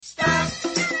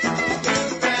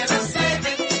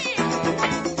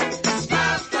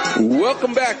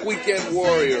Welcome back, Weekend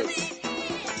Warriors.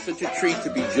 Such a treat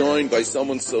to be joined by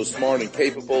someone so smart and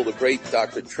capable, the great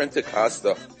Dr.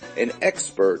 Trentacosta, an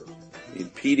expert in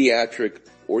pediatric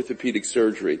orthopedic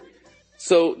surgery.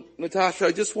 So, Natasha,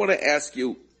 I just want to ask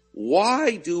you,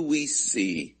 why do we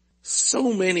see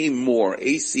so many more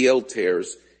ACL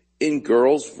tears in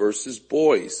girls versus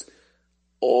boys?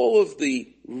 All of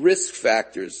the risk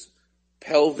factors,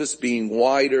 pelvis being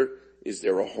wider, is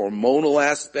there a hormonal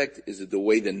aspect? Is it the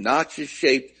way the notch is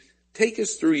shaped? Take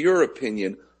us through your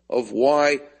opinion of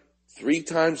why 3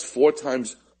 times, 4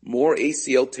 times more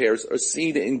ACL tears are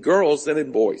seen in girls than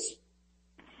in boys.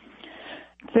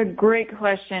 It's a great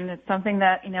question. It's something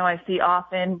that, I see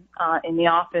often in the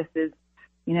office is,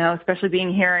 especially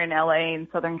being here in LA and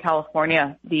Southern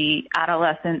California, the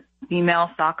adolescent female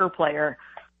soccer player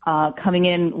coming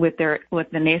in with an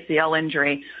ACL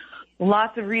injury.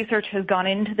 Lots of research has gone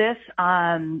into this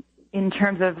in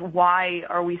terms of why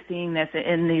are we seeing this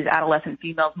in these adolescent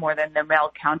females more than their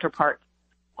male counterparts.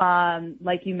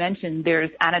 Like you mentioned,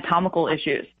 there's anatomical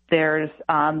issues. There's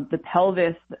the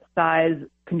pelvis size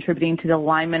contributing to the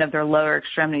alignment of their lower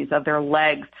extremities, of their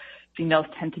legs. Females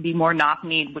tend to be more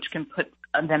knock-kneed, which can put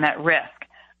them at risk.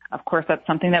 Of course, that's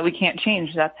something that we can't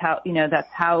change. That's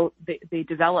how they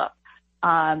develop.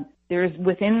 There's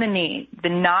within the knee, the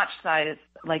notch size,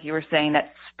 like you were saying,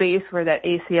 that space where that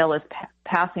ACL is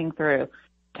passing through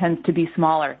tends to be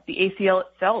smaller. The ACL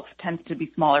itself tends to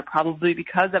be smaller, probably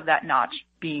because of that notch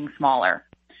being smaller.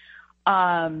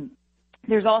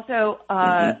 There's also,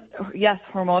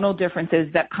 hormonal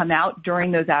differences that come out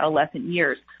during those adolescent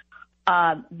years.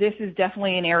 This is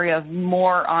definitely an area of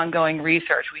more ongoing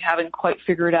research. We haven't quite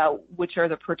figured out which are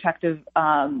the protective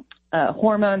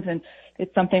hormones, and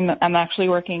it's something that I'm actually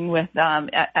working with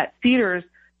at Cedars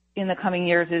in the coming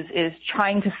years is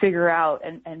trying to figure out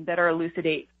and better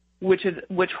elucidate which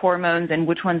hormones and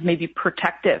which ones may be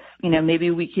protective.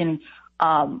 Maybe we can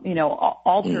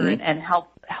alter and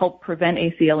help prevent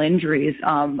ACL injuries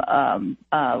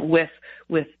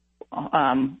with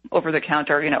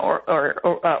over-the-counter, or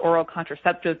oral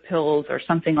contraceptive pills or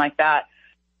something like that.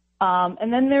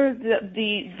 And then there's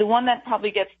the one that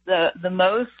probably gets the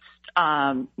most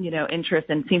interest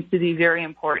and seems to be very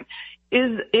important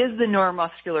is the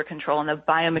neuromuscular control and the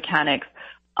biomechanics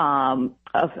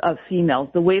of females,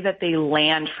 the way that they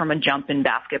land from a jump in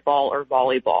basketball or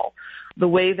volleyball, the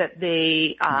way that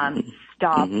they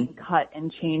stop and cut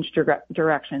and change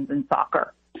directions in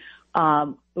soccer.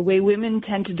 The way women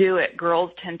tend to do it,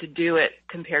 girls tend to do it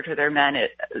compared to men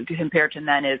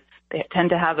is they tend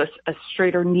to have a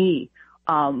straighter knee,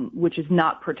 which is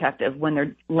not protective when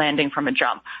they're landing from a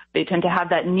jump. They tend to have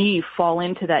that knee fall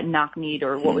into that knock-knee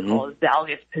or what we call a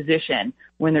valgus position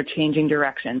when they're changing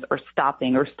directions or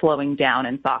stopping or slowing down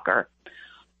in soccer.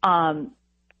 And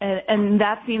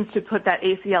that seems to put that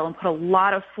ACL and put a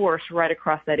lot of force right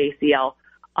across that ACL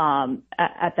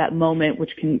at that moment,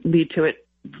 which can lead to it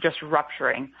just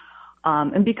rupturing.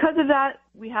 And because of that,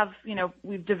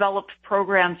 we've developed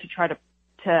programs to try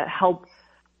to help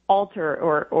alter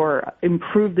or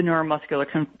improve the neuromuscular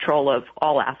control of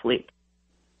all athletes.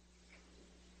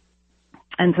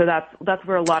 And so that's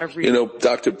where a lot of research.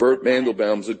 Dr. Bert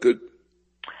Mandelbaum's a good.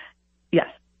 Yes.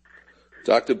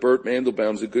 Dr. Bert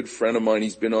Mandelbaum's a good friend of mine.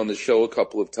 He's been on the show a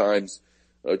couple of times,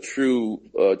 a true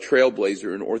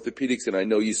trailblazer in orthopedics, and I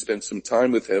know you spent some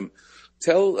time with him.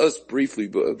 Tell us briefly,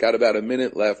 got about a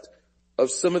minute left,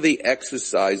 of some of the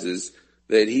exercises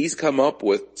that he's come up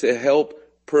with to help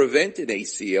prevent an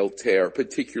ACL tear,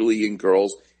 particularly in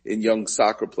girls, in young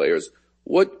soccer players.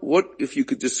 What, if you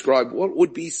could describe, what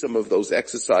would be some of those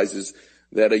exercises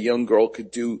that a young girl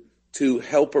could do to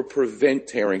help her prevent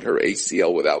tearing her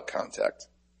ACL without contact?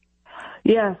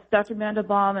 Yes, Dr.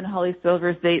 Mandelbaum and Holly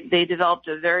Silvers, they developed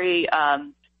a very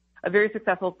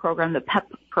successful program, the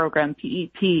PEP program,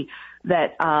 PEP,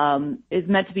 that is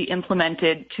meant to be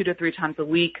implemented 2 to 3 times a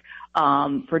week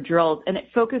for drills. And it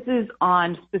focuses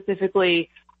on specifically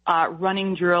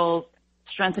running drills,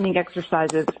 strengthening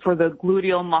exercises for the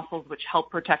gluteal muscles, which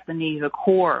help protect the knee, the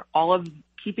core. All of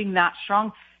keeping that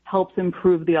strong helps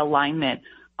improve the alignment.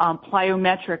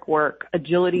 Plyometric work,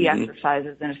 agility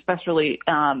exercises, and especially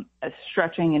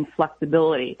stretching and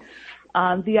flexibility.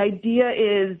 The idea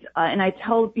is, and I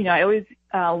always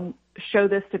show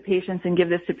this to patients and give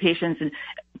this to patients in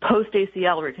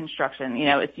post-ACL reconstruction.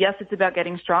 It's about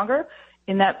getting stronger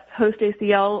in that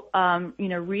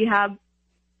post-ACL, rehab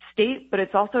state, but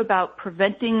it's also about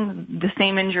preventing the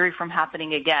same injury from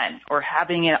happening again or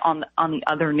having it on the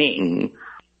other knee.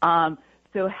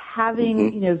 So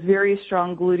having, very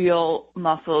strong gluteal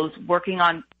muscles, working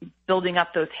on building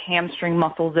up those hamstring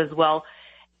muscles as well,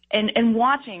 And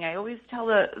watching, I always tell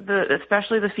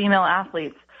especially the female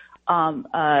athletes,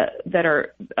 that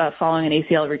are, following an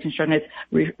ACL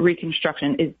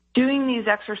reconstruction is doing these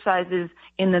exercises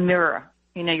in the mirror.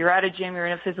 You know, you're at a gym, you're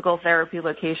in a physical therapy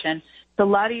location. It's a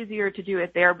lot easier to do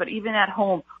it there, but even at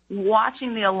home,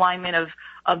 watching the alignment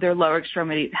of their lower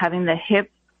extremities, having the hip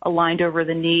aligned over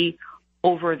the knee,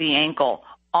 over the ankle,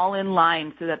 all in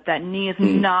line so that that knee is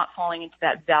not falling into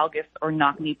that valgus or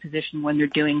knock knee position when they're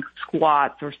doing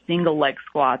squats or single leg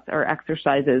squats or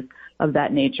exercises of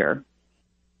that nature.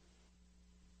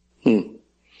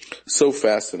 So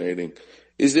fascinating.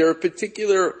 Is there a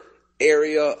particular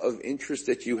area of interest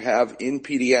that you have in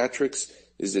pediatrics?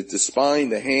 Is it the spine,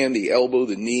 the hand, the elbow,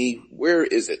 the knee? Where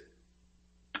is it?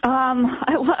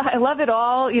 I love it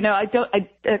all. You know, I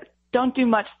don't do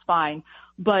much spine,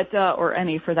 but, or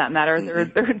any for that matter. There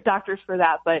are doctors for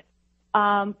that, but,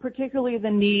 particularly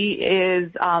the knee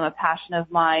is, a passion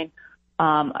of mine.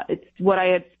 It's what I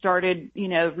had started, you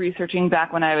know, researching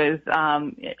back when I was,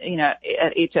 you know,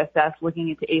 at HSS, looking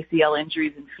into ACL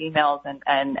injuries in females and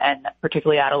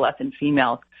particularly adolescent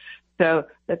females. So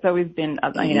that's always been,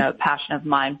 you know, a passion of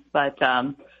mine. But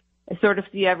I sort of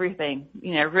see everything,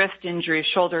 you know, wrist injuries,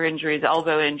 shoulder injuries,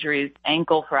 elbow injuries,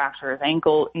 ankle fractures,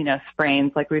 ankle, you know,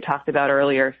 sprains, like we talked about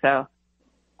earlier. So,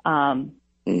 but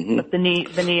the knee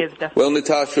is definitely. Well,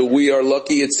 Natasha, we are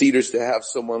lucky at Cedars to have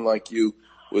someone like you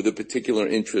with a particular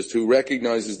interest who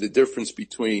recognizes the difference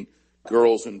between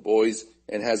girls and boys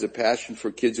and has a passion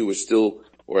for kids who are still,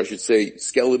 or I should say,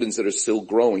 skeletons that are still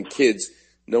growing, kids,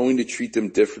 knowing to treat them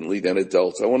differently than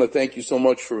adults. I want to thank you so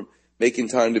much for making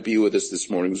time to be with us this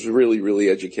morning. It was really, really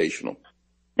educational.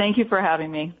 Thank you for having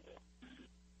me.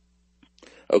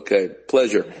 Okay,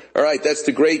 pleasure. All right, that's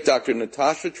the great Dr.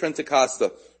 Natasha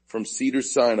Trentacosta from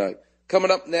Cedars-Sinai.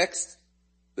 Coming up next,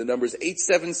 the number is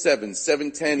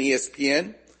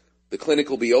 877-710-ESPN. The clinic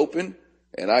will be open,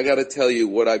 and I got to tell you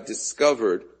what I've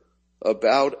discovered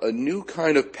about a new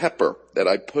kind of pepper that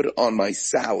I put on my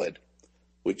salad,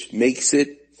 which makes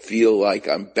it feel like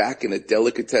I'm back in a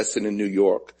delicatessen in New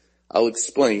York. I'll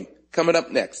explain coming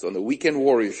up next on the Weekend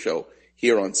Warrior Show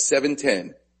here on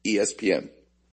 710 ESPN.